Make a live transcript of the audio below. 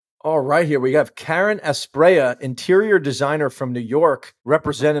All right, here we have Karen Asprea, interior designer from New York,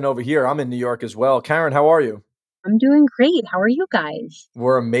 representing over here. I'm in New York as well. Karen, how are you? I'm doing great. How are you guys?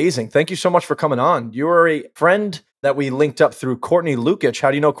 We're amazing. Thank you so much for coming on. You are a friend that we linked up through Courtney Lukic. How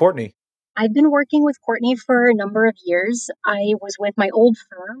do you know Courtney? I've been working with Courtney for a number of years. I was with my old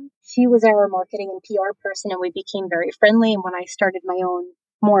firm. She was our marketing and PR person, and we became very friendly. And when I started my own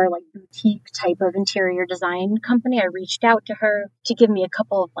more like boutique type of interior design company, I reached out to her to give me a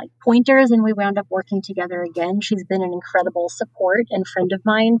couple of like pointers, and we wound up working together again. She's been an incredible support and friend of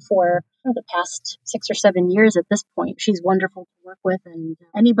mine for the past 6 or 7 years at this point. She's wonderful to work with, and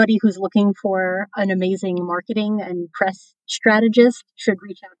anybody who's looking for an amazing marketing and press strategist should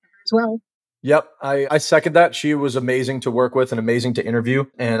reach out to her as well. Yep, I second that. She was amazing to work with and amazing to interview.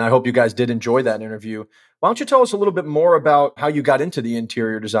 And I hope you guys did enjoy that interview. Why don't you tell us a little bit more about how you got into the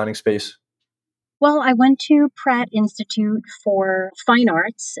interior designing space? Well, I went to Pratt Institute for Fine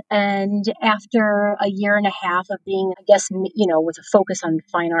Arts, and after a year and a half of being, I guess, with a focus on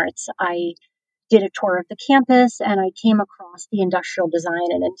fine arts, I did a tour of the campus and I came across the industrial design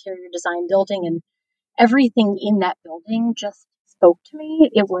and interior design building, and everything in that building just spoke to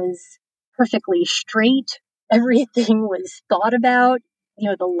me. It was perfectly straight. Everything was thought about.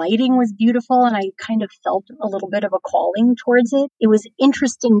 The lighting was beautiful, and I kind of felt a little bit of a calling towards it. It was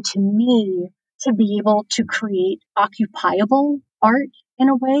interesting to me to be able to create occupiable art in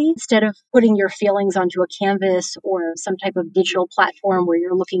a way instead of putting your feelings onto a canvas or some type of digital platform where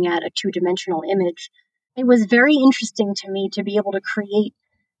you're looking at a two-dimensional image. It was very interesting to me to be able to create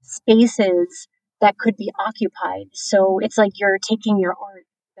spaces that could be occupied. So it's like you're taking your art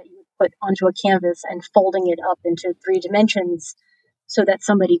that you would put onto a canvas and folding it up into 3 dimensions so that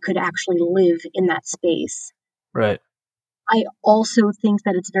somebody could actually live in that space. Right. I also think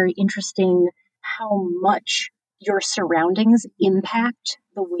that it's very interesting how much your surroundings impact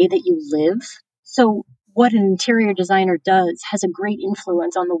the way that you live. So, what an interior designer does has a great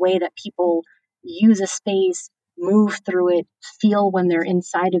influence on the way that people use a space, move through it, feel when they're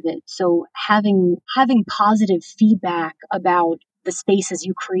inside of it. So, having positive feedback about the spaces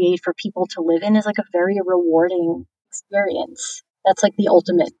you create for people to live in is like a very rewarding experience. That's like the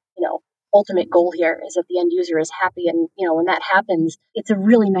ultimate goal here is that the end user is happy. And, when that happens, it's a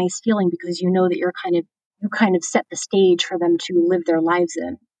really nice feeling because you know that you kind of set the stage for them to live their lives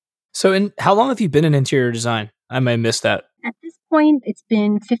in. So, how long have you been in interior design? I may have missed that. At this point, it's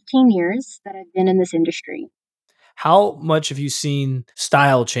been 15 years that I've been in this industry. How much have you seen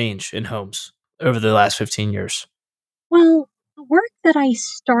style change in homes over the last 15 years? Well, the work that I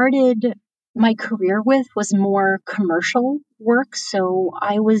started my career with was more commercial work. So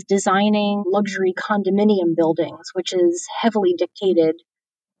I was designing luxury condominium buildings, which is heavily dictated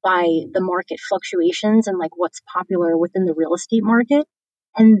by the market fluctuations and like what's popular within the real estate market.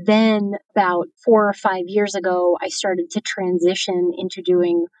 And then about 4 or 5 years ago, I started to transition into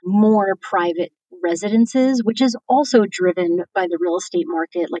doing more private residences, which is also driven by the real estate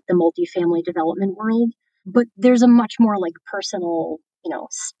market, like the multifamily development world. But there's a much more like personal,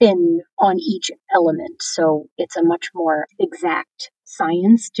 spin on each element. So it's a much more exact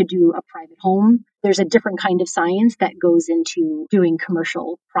science to do a private home. There's a different kind of science that goes into doing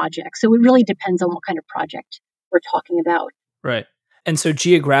commercial projects. So it really depends on what kind of project we're talking about. Right. And so,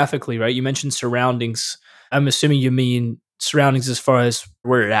 geographically, right, you mentioned surroundings. I'm assuming you mean surroundings as far as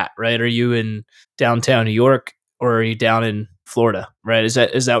where you're at, right? Are you in downtown New York or are you down in Florida, right? Is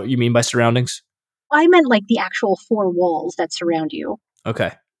that what you mean by surroundings? I meant like the actual four walls that surround you.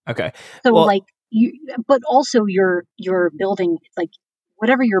 Okay. Okay. So Well, like you, but also your building, like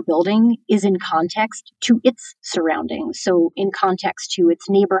whatever you're building is in context to its surroundings. So in context to its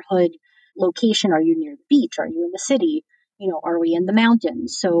neighborhood location. Are you near the beach? Are you in the city? Are we in the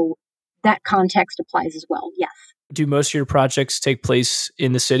mountains? So that context applies as well. Yes. do most of your projects take place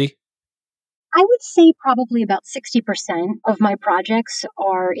in the city? I would say probably about 60% of my projects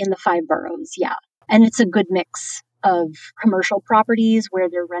are in the five boroughs. Yeah. And it's a good mix of commercial properties where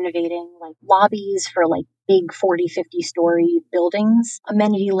they're renovating like lobbies for like big 40, 50-story buildings,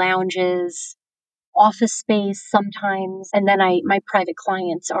 amenity lounges, office space sometimes. And then my private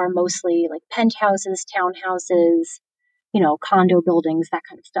clients are mostly like penthouses, townhouses, condo buildings, that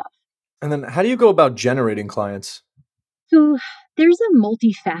kind of stuff. And then how do you go about generating clients? So there's a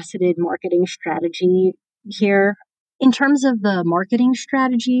multifaceted marketing strategy here. In terms of the marketing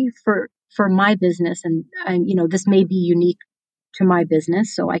strategy for my business, and this may be unique to my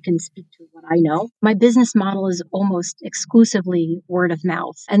business, so I can speak to what I know. My business model is almost exclusively word of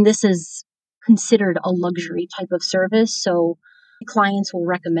mouth, and this is considered a luxury type of service. So clients will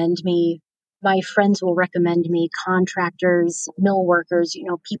recommend me My friends will recommend me, contractors, mill workers,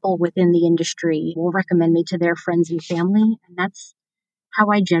 people within the industry will recommend me to their friends and family. And that's how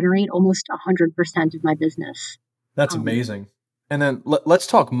I generate almost 100% of my business. That's Um, amazing. And then let's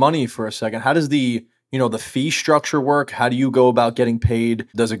talk money for a second. How does the fee structure work? How do you go about getting paid?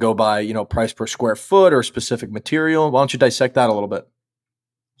 Does it go by, price per square foot or specific material? Why don't you dissect that a little bit?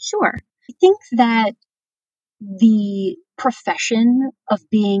 sure. I think that the profession of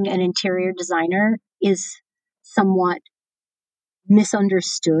being an interior designer is somewhat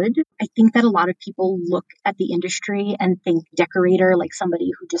misunderstood. I think that a lot of people look at the industry and think decorator, like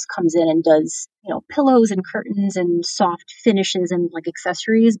somebody who just comes in and does, pillows and curtains and soft finishes and like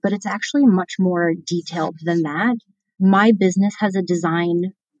accessories, but it's actually much more detailed than that. My business has a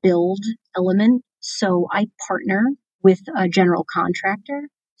design build element, so I partner with a general contractor.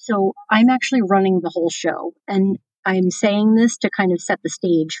 So I'm actually running the whole show, and I'm saying this to kind of set the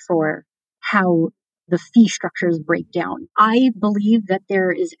stage for how the fee structures break down. I believe that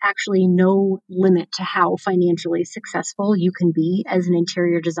there is actually no limit to how financially successful you can be as an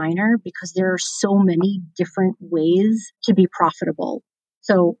interior designer because there are so many different ways to be profitable.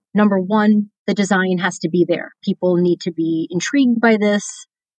 So, number one, the design has to be there. People need to be intrigued by this.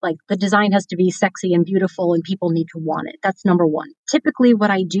 Like the design has to be sexy and beautiful and people need to want it. That's number one. Typically,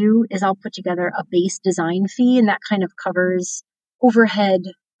 what I do is I'll put together a base design fee and that kind of covers overhead,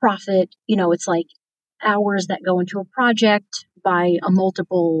 profit. It's like hours that go into a project by a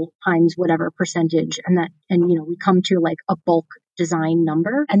multiple times whatever percentage we come to like a bulk design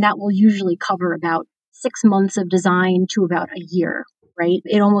number, and that will usually cover about 6 months of design to about a year, right?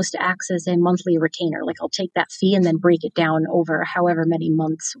 It almost acts as a monthly retainer. Like I'll take that fee and then break it down over however many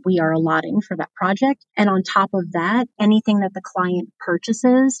months we are allotting for that project, and on top of that, anything that the client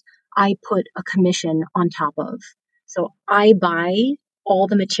purchases I put a commission on top of. So I buy all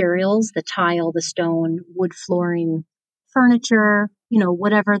the materials, the tile, the stone, wood flooring, furniture,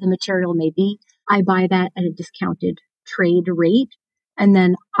 whatever the material may be. I buy that at a discounted trade rate. And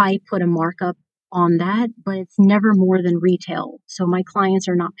then I put a markup on that, but it's never more than retail. So my clients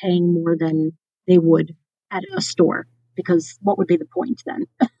are not paying more than they would at a store because what would be the point then?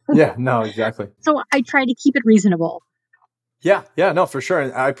 Yeah, no, exactly. So I try to keep it reasonable. Yeah, yeah, no, for sure.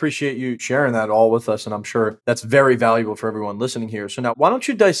 And I appreciate you sharing that all with us. And I'm sure that's very valuable for everyone listening here. So now, why don't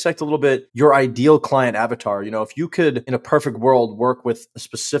you dissect a little bit your ideal client avatar? If you could, in a perfect world, work with a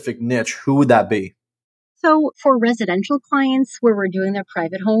specific niche, who would that be? So for residential clients where we're doing their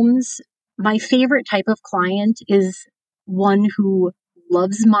private homes, my favorite type of client is one who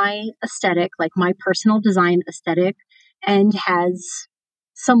loves my aesthetic, like my personal design aesthetic, and has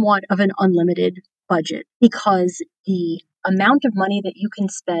somewhat of an unlimited budget because the amount of money that you can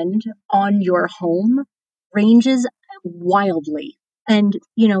spend on your home ranges wildly. And,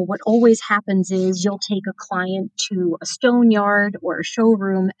 what always happens is you'll take a client to a stone yard or a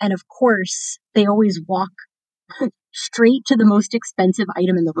showroom, and of course, they always walk straight to the most expensive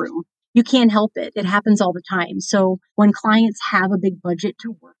item in the room. You can't help it. It happens all the time. So when clients have a big budget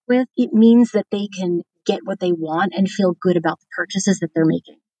to work with, it means that they can get what they want and feel good about the purchases that they're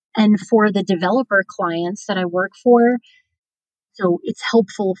making. And for the developer clients that I work for, so it's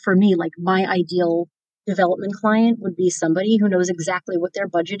helpful for me. Like my ideal development client would be somebody who knows exactly what their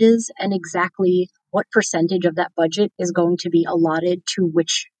budget is and exactly what percentage of that budget is going to be allotted to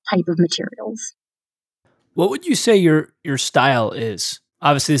which type of materials. What would you say your style is?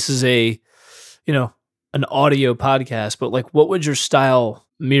 Obviously, this is you know, an audio podcast, but like what would your style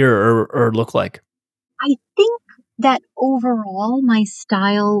mirror or look like? I think that overall my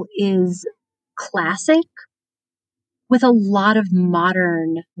style is classic with a lot of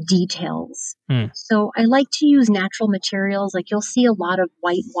modern details. Hmm. So I like to use natural materials. Like you'll see a lot of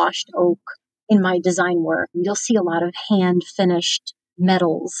whitewashed oak in my design work. You'll see a lot of hand finished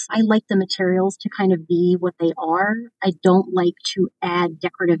metals. I like the materials to kind of be what they are. I don't like to add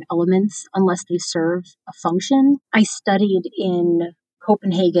decorative elements unless they serve a function. I studied in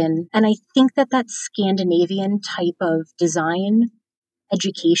Copenhagen, and I think that Scandinavian type of design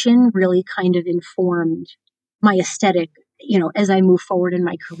education really kind of informed my aesthetic, as I move forward in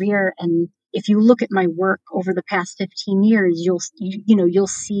my career. And if you look at my work over the past 15 years, you'll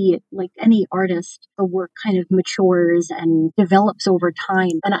see it like any artist, the work kind of matures and develops over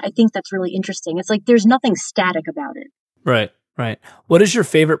time. And I think that's really interesting. It's like there's nothing static about it. Right, right. What has your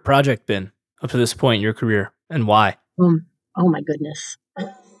favorite project been up to this point in your career and why? Oh my goodness.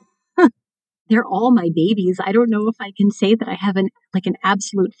 They're all my babies. I don't know if I can say that I have an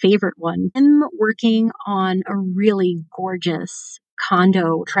absolute favorite one. I'm working on a really gorgeous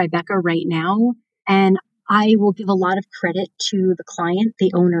condo Tribeca right now, and I will give a lot of credit to the client,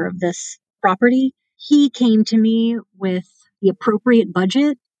 the owner of this property. He came to me with the appropriate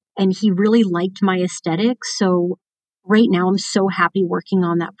budget and he really liked my aesthetic. So right now I'm so happy working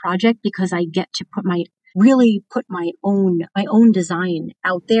on that project because I get to put my own design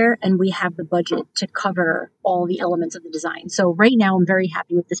out there, and we have the budget to cover all the elements of the design. So right now I'm very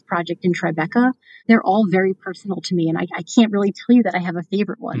happy with this project in Tribeca. They're all very personal to me, and I can't really tell you that I have a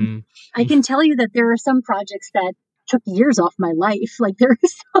favorite one. Mm. I can tell you that there are some projects that took years off my life. Like there are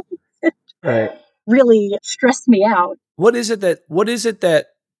some that Right. really stressed me out. What is it that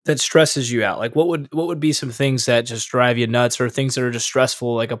stresses you out? Like what would be some things that just drive you nuts or things that are just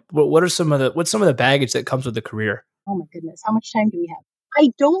stressful? Like what are what's some of the baggage that comes with the career? Oh my goodness, how much time do we have?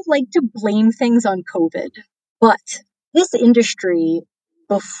 I don't like to blame things on COVID, but this industry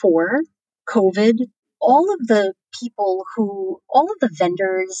before COVID, all of the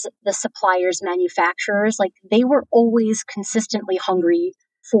vendors, the suppliers, manufacturers, like they were always consistently hungry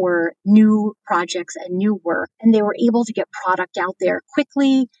for new projects and new work, and they were able to get product out there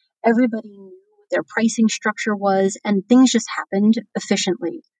quickly. Everybody knew what their pricing structure was, and things just happened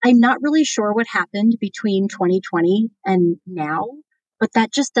efficiently. I'm not really sure what happened between 2020 and now, but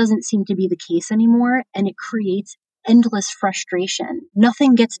that just doesn't seem to be the case anymore, and it creates endless frustration.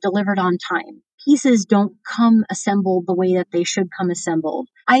 Nothing gets delivered on time. Pieces don't come assembled the way that they should come assembled.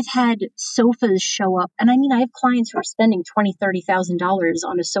 I've had sofas show up, and I mean, I have clients who are spending $20,000, $30,000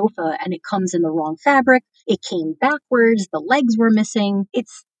 on a sofa, and it comes in the wrong fabric. It came backwards. The legs were missing.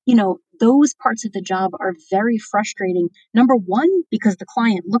 Those parts of the job are very frustrating. Number one, because the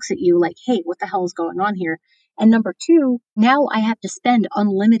client looks at you like, hey, what the hell is going on here? And number two, now I have to spend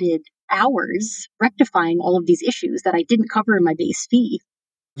unlimited hours rectifying all of these issues that I didn't cover in my base fee.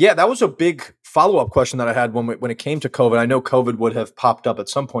 Yeah, that was a big follow-up question that I had when it came to COVID. I know COVID would have popped up at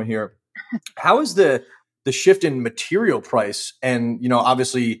some point here. How is the shift in material price and,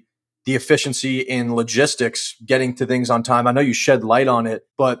 obviously the efficiency in logistics, getting to things on time? I know you shed light on it,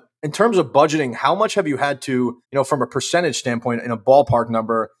 but in terms of budgeting, how much have you had to, from a percentage standpoint, in a ballpark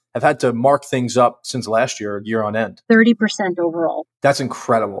number, have had to mark things up since last year on end? 30% overall. That's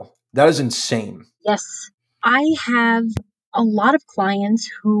incredible. That is insane. Yes. I have a lot of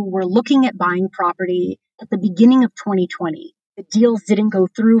clients who were looking at buying property at the beginning of 2020. The deals didn't go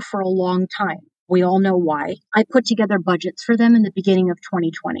through for a long time. We all know why. I put together budgets for them in the beginning of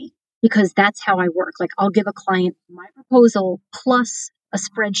 2020 because that's how I work. Like I'll give a client my proposal plus a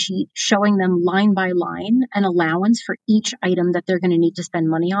spreadsheet showing them line by line an allowance for each item that they're going to need to spend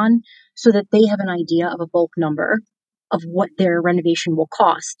money on so that they have an idea of a bulk number of what their renovation will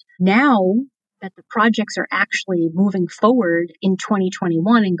cost. Now that the projects are actually moving forward in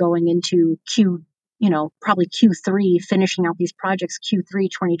 2021 and going into probably Q3, finishing out these projects Q3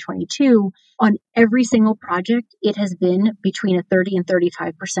 2022, on every single project, it has been between a 30 and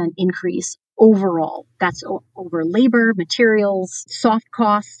 35% increase overall. That's over labor, materials, soft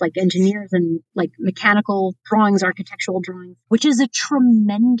costs like engineers and like mechanical drawings, architectural drawings, which is a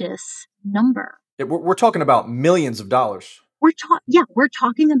tremendous number. We're talking about millions of dollars. We're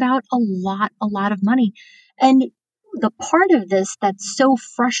talking about a lot of money. And the part of this that's so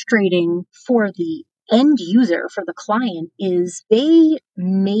frustrating for the end user, for the client, is they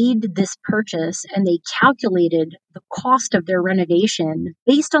made this purchase and they calculated the cost of their renovation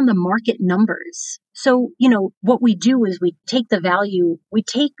based on the market numbers. So, what we do is we take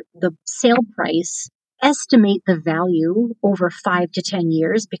the sale price, estimate the value over 5 to 10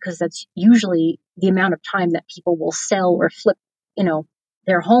 years, because that's usually the amount of time that people will sell or flip,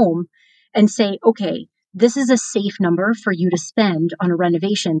 their home, and say, okay, this is a safe number for you to spend on a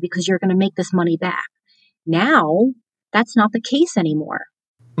renovation because you're going to make this money back. Now, that's not the case anymore.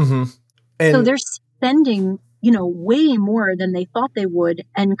 Mm-hmm. So they're spending, way more than they thought they would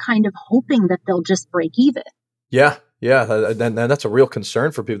and kind of hoping that they'll just break even. Yeah. And that's a real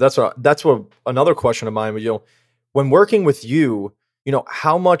concern for people. That's what another question of mine. When working with you,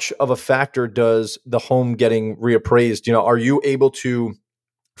 how much of a factor does the home getting reappraised? Are you able to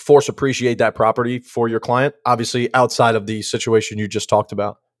force appreciate that property for your client? Obviously, outside of the situation you just talked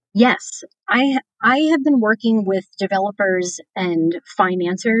about. Yes, I have been working with developers and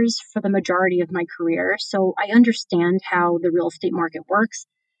financiers for the majority of my career, so I understand how the real estate market works,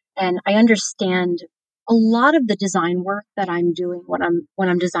 and I understand a lot of the design work that I'm doing when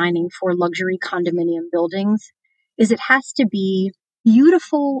I'm designing for luxury condominium buildings is it has to be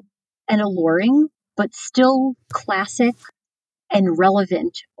beautiful and alluring, but still classic and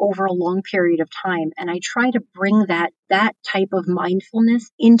relevant over a long period of time. And I try to bring that type of mindfulness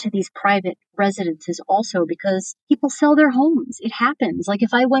into these private residences also, because people sell their homes. It happens. Like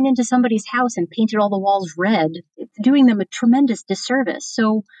if I went into somebody's house and painted all the walls red, it's doing them a tremendous disservice.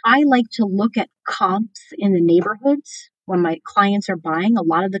 So I like to look at comps in the neighborhoods when my clients are buying. A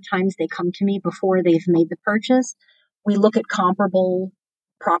lot of the times they come to me before they've made the purchase. We look at comparable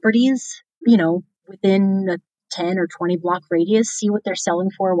properties, within a 10 or 20 block radius, see what they're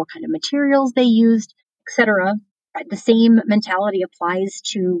selling for, what kind of materials they used, etc. The same mentality applies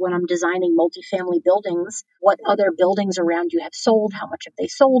to when I'm designing multifamily buildings. What other buildings around you have sold? How much have they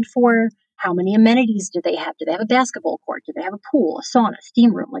sold for? How many amenities do they have? Do they have a basketball court? Do they have a pool, a sauna,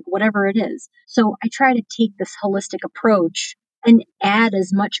 steam room, like whatever it is? So I try to take this holistic approach and add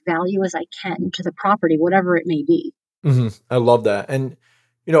as much value as I can to the property, whatever it may be. I love that. And,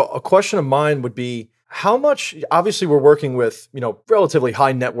 a question of mine would be how much, obviously we're working with, relatively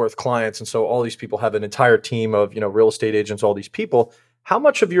high net worth clients. And so all these people have an entire team of, real estate agents, all these people. How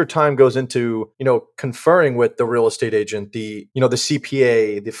much of your time goes into, conferring with the real estate agent, the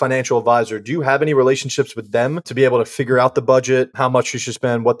CPA, the financial advisor? Do you have any relationships with them to be able to figure out the budget, how much you should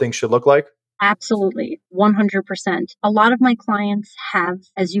spend, what things should look like? Absolutely, 100%. A lot of my clients have,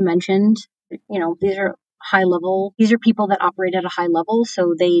 as you mentioned, these are high level, these are people that operate at a high level,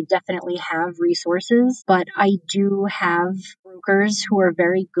 so they definitely have resources. But I do have brokers who are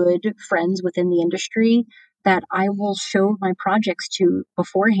very good friends within the industry that I will show my projects to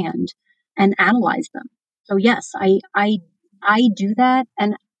beforehand and analyze them. So yes, I do that,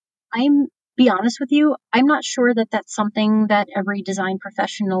 and I'm be honest with you, I'm not sure that that's something that every design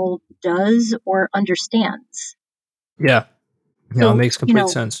professional does or understands. Yeah. No, it So, makes complete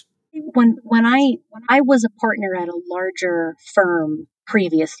sense. when I was a partner at a larger firm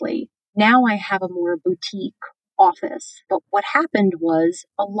previously, now I have a more boutique office. But what happened was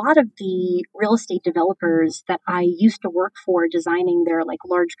a lot of the real estate developers that I used to work for designing their like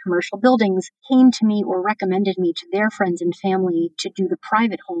large commercial buildings came to me or recommended me to their friends and family to do the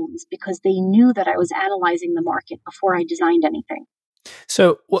private homes because they knew that I was analyzing the market before I designed anything.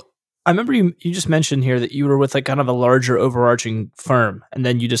 So, what I remember you just mentioned here that you were with like kind of a larger overarching firm and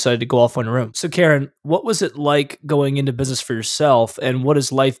then you decided to go off on your own. So, Karen, what was it like going into business for yourself and what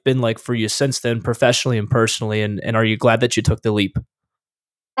has life been like for you since then, professionally and personally? And are you glad that you took the leap?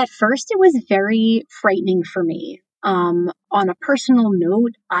 At first, it was very frightening for me. On a personal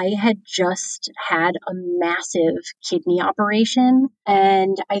note, I had just had a massive kidney operation,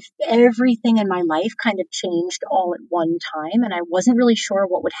 and everything in my life kind of changed all at one time, and I wasn't really sure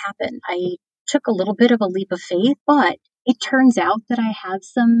what would happen. I took a little bit of a leap of faith, but it turns out that I have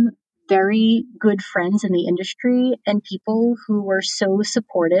some very good friends in the industry and people who were so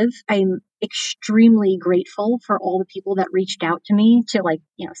supportive. I'm extremely grateful for all the people that reached out to me to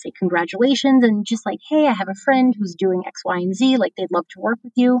say congratulations and just like, hey, I have a friend who's doing X, Y, and Z. Like they'd love to work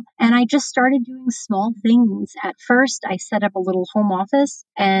with you. And I just started doing small things. At first, I set up a little home office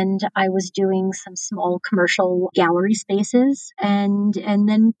and I was doing some small commercial gallery spaces. And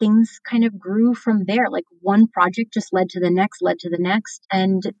then things kind of grew from there. Like one project just led to the next, led to the next.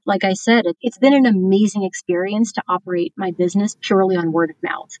 And like I said, it's been an amazing experience to operate my business purely on word of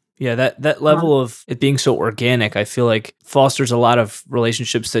mouth. Yeah, that Um, level of it being so organic, I feel like fosters a lot of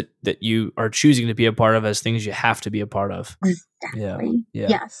relationships that you are choosing to be a part of as things you have to be a part of. Yeah. exactly. Yeah.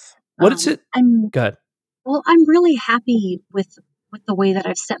 Yes. What is it? I'm Go ahead. Well, I'm really happy with the way that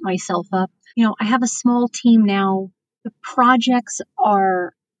I've set myself up. I have a small team now. The projects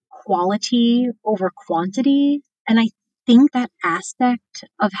are quality over quantity, and I think that aspect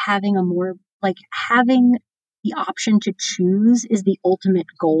of having a more like having the option to choose is the ultimate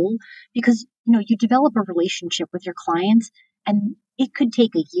goal because you develop a relationship with your clients and it could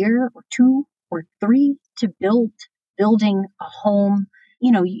take a year or two or three to building a home.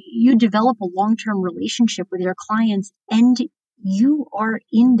 You develop a long-term relationship with your clients and you are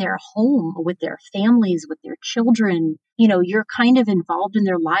in their home with their families, with their children. You're kind of involved in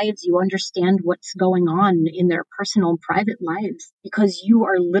their lives. You understand what's going on in their personal and private lives because you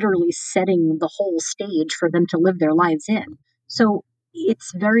are literally setting the whole stage for them to live their lives in. So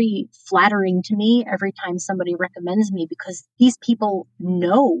it's very flattering to me every time somebody recommends me because these people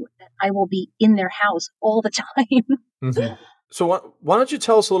know that I will be in their house all the time. So why don't you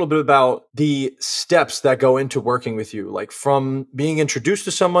tell us a little bit about the steps that go into working with you, like from being introduced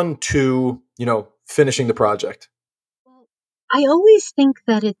to someone to, finishing the project? Well, I always think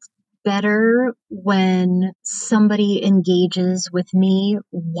that better when somebody engages with me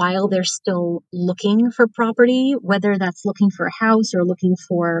while they're still looking for property, whether that's looking for a house or looking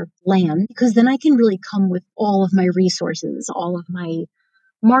for land, because then I can really come with all of my resources, all of my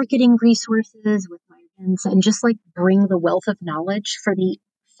marketing resources with my events, and just like bring the wealth of knowledge for the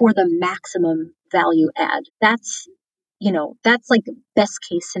maximum value add. That's like best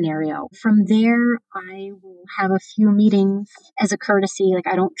case scenario. From there, I will have a few meetings as a courtesy. Like,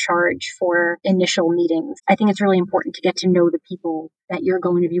 I don't charge for initial meetings. I think it's really important to get to know the people that you're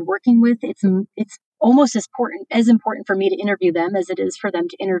going to be working with. It's almost as important for me to interview them as it is for them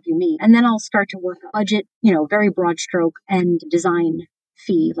to interview me. And then I'll start to work a budget, very broad stroke, and design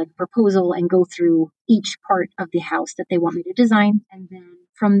fee, like proposal, and go through each part of the house that they want me to design. And then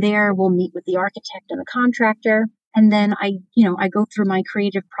from there, we'll meet with the architect and the contractor. And then I go through my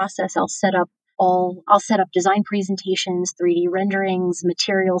creative process. I'll set up design presentations, 3D renderings,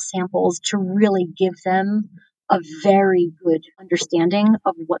 material samples to really give them a very good understanding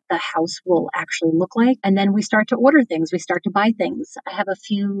of what the house will actually look like. And then we start to order things. We start to buy things. I have a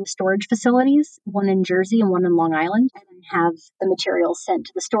few storage facilities, one in Jersey and one in Long Island, and I have the materials sent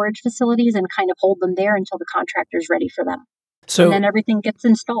to the storage facilities and kind of hold them there until the contractor's ready for them. And then everything gets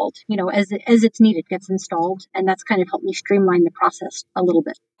installed, as it's needed, gets installed. And that's kind of helped me streamline the process a little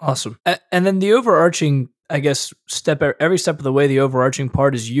bit. Awesome. And then the overarching, I guess, every step of the way, the overarching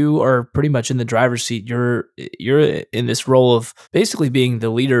part is you are pretty much in the driver's seat. You're in this role of basically being the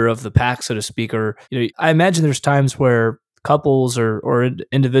leader of the pack, so to speak. Or, I imagine there's times where couples or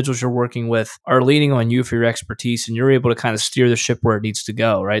individuals you're working with are leaning on you for your expertise, and you're able to kind of steer the ship where it needs to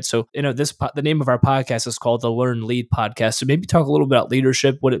go, right? So, the name of our podcast is called the Learn Lead Podcast. So maybe talk a little bit about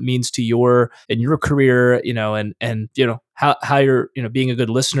leadership, what it means to your career, and how you're being a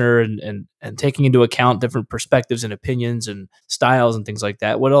good listener and taking into account different perspectives and opinions and styles and things like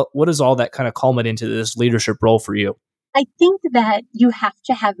that. What does all that kind of culminate into this leadership role for you? I think that you have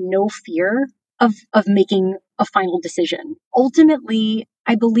to have no fear of making a final decision. Ultimately,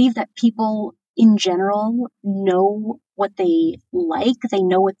 I believe that people in general know what they like, they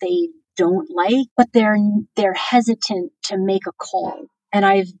know what they don't like, but they're hesitant to make a call. And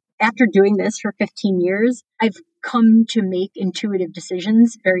after doing this for 15 years, I've come to make intuitive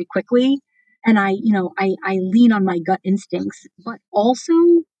decisions very quickly. And I lean on my gut instincts, but also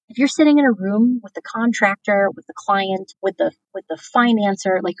if you're sitting in a room with the contractor, with the client, with the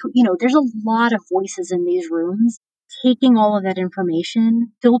financer, there's a lot of voices in these rooms. Taking all of that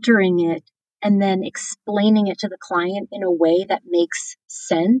information, filtering it, and then explaining it to the client in a way that makes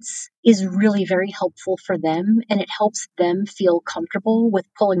sense is really very helpful for them, and it helps them feel comfortable with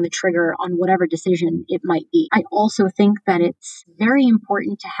pulling the trigger on whatever decision it might be. I also think that it's very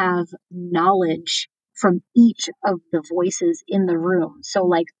important to have knowledge from each of the voices in the room.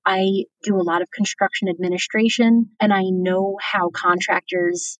 So I do a lot of construction administration, and I know how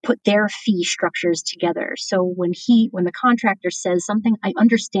contractors put their fee structures together. So when the contractor says something, I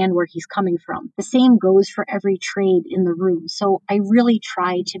understand where he's coming from. The same goes for every trade in the room. So I really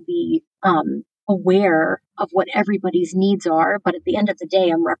try to be aware of what everybody's needs are, but at the end of the day,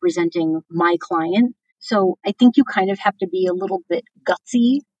 I'm representing my client. So I think you kind of have to be a little bit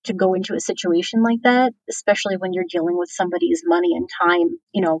gutsy to go into a situation like that, especially when you're dealing with somebody's money and time.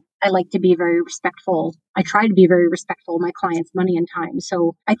 I like to be very respectful. I try to be very respectful of my client's money and time.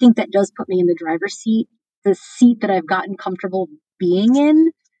 So I think that does put me in the driver's seat, the seat that I've gotten comfortable being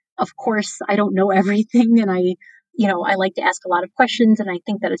in. Of course, I don't know everything, and I like to ask a lot of questions, and I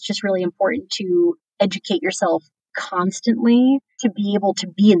think that it's just really important to educate yourself constantly to be able to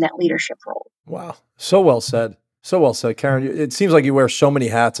be in that leadership role. Wow. So well said. So well said, Karen. It seems like you wear so many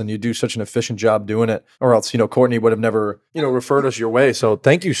hats and you do such an efficient job doing it, or else, Courtney would have never, referred us your way. So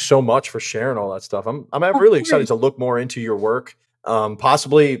thank you so much for sharing all that stuff. I'm really excited to look more into your work,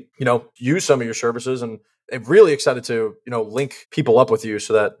 possibly, use some of your services, and I'm really excited to, link people up with you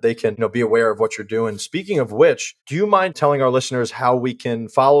so that they can, be aware of what you're doing. Speaking of which, do you mind telling our listeners how we can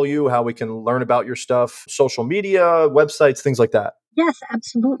follow you, how we can learn about your stuff, social media, websites, things like that? Yes,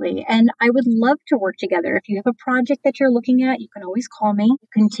 absolutely. And I would love to work together. If you have a project that you're looking at, you can always call me. You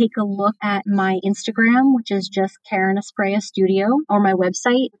can take a look at my Instagram, which is just Karen Asprea Studio, or my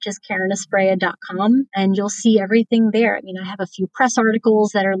website, which is karenasprea.com. And you'll see everything there. I mean, I have a few press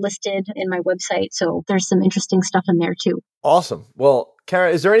articles that are listed in my website. So there's some interesting stuff in there too. Awesome. Well,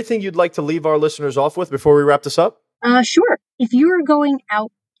 Karen, is there anything you'd like to leave our listeners off with before we wrap this up? Sure. If you're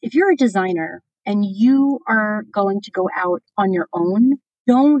a designer and you are going to go out on your own,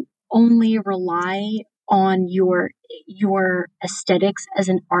 don't only rely on your aesthetics as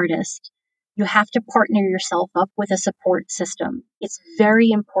an artist. You have to partner yourself up with a support system. It's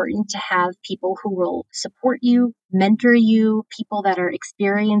very important to have people who will support you, mentor you, people that are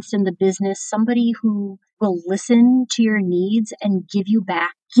experienced in the business, somebody who will listen to your needs and give you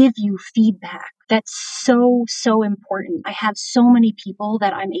back, give you feedback. That's so, so important. I have so many people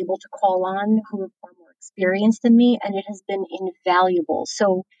that I'm able to call on who are more experienced than me, and it has been invaluable.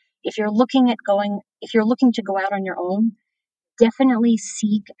 So if you're looking to go out on your own, definitely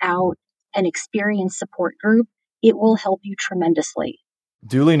seek out an experienced support group. It will help you tremendously.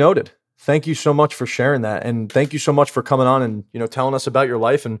 Duly noted. Thank you so much for sharing that. And thank you so much for coming on and, telling us about your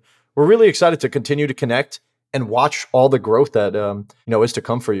life. And we're really excited to continue to connect and watch all the growth that, is to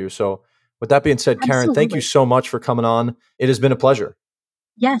come for you. So with that being said, Karen, thank you Absolutely. so much for coming on. It has been a pleasure.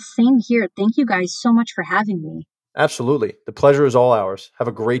 Yes, same here. Thank you guys so much for having me. Absolutely. The pleasure is all ours. Have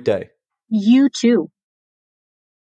a great day. You too.